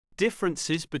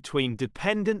Differences between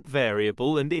dependent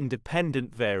variable and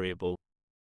independent variable.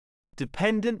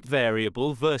 Dependent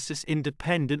variable versus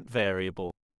independent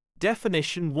variable.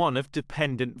 Definition 1 of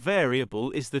dependent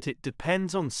variable is that it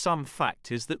depends on some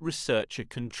factors that researcher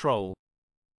control.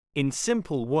 In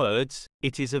simple words,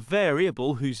 it is a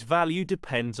variable whose value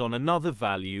depends on another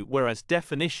value, whereas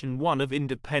definition 1 of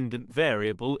independent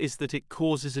variable is that it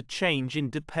causes a change in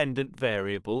dependent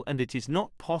variable, and it is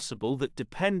not possible that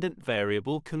dependent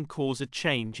variable can cause a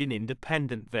change in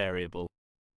independent variable.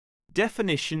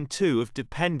 Definition 2 of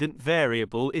dependent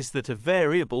variable is that a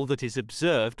variable that is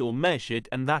observed or measured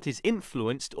and that is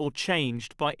influenced or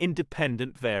changed by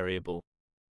independent variable.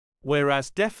 Whereas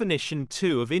definition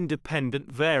 2 of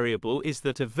independent variable is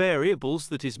that a variable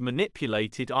that is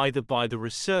manipulated either by the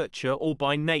researcher or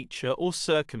by nature or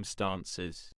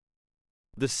circumstances.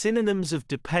 The synonyms of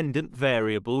dependent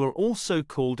variable are also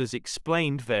called as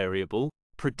explained variable,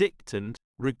 predictant,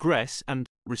 regress and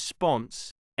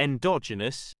response,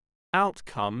 endogenous,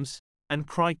 outcomes, and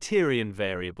criterion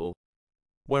variable.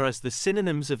 Whereas the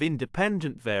synonyms of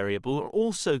independent variable are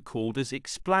also called as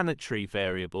explanatory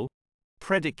variable,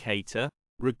 predicator,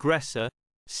 regressor,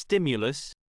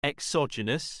 stimulus,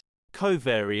 exogenous,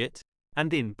 covariate,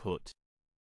 and input.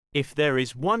 If there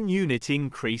is one unit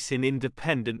increase in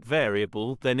independent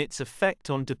variable, then its effect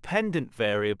on dependent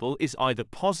variable is either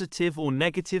positive or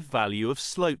negative value of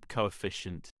slope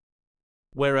coefficient.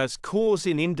 Whereas cause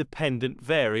in independent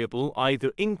variable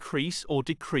either increase or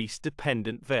decrease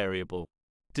dependent variable.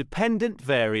 Dependent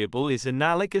variable is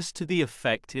analogous to the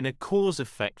effect in a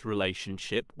cause-effect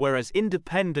relationship, whereas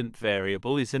independent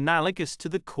variable is analogous to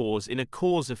the cause in a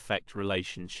cause-effect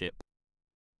relationship.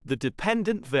 The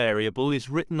dependent variable is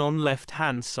written on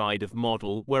left-hand side of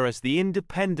model, whereas the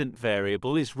independent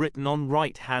variable is written on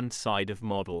right-hand side of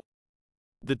model.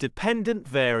 The dependent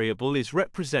variable is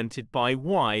represented by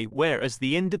y, whereas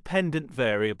the independent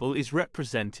variable is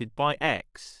represented by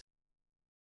x.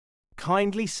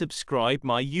 Kindly subscribe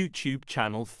my YouTube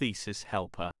channel Thesis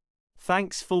Helper.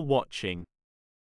 Thanks for watching.